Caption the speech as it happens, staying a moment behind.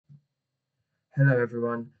Hello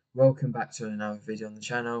everyone, welcome back to another video on the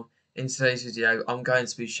channel. In today's video I'm going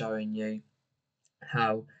to be showing you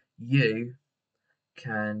how you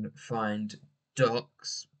can find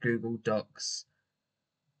Google Docs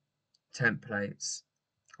templates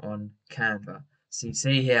on Canva. So you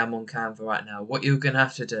see here I'm on Canva right now. What you're going to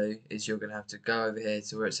have to do is you're going to have to go over here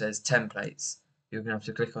to where it says templates. You're going to have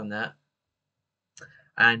to click on that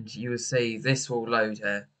and you will see this will load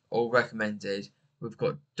here, all recommended. We've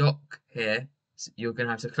got doc here, so you're going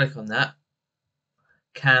to have to click on that.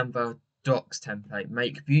 Canva Docs template.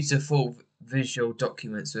 Make beautiful visual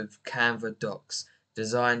documents with Canva Docs.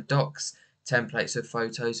 Design docs, templates of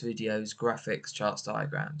photos, videos, graphics, charts,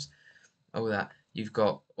 diagrams, all that. You've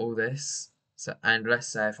got all this. So, and let's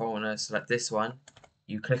say if I want to select this one,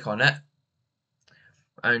 you click on it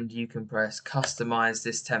and you can press customize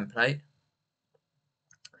this template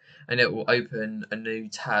and it will open a new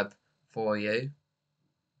tab for you.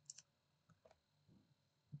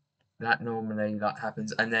 That normally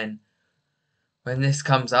happens, and then when this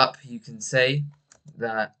comes up you can see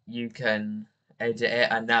that you can edit it,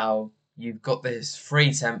 and now you've got this free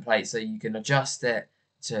template so you can adjust it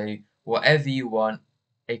to whatever you want.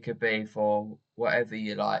 It could be for whatever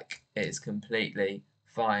you like. It's completely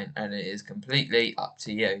fine and it is completely up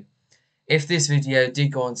to you. If this video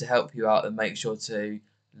did go on to help you out, then make sure to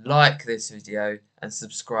like this video and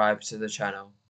subscribe to the channel.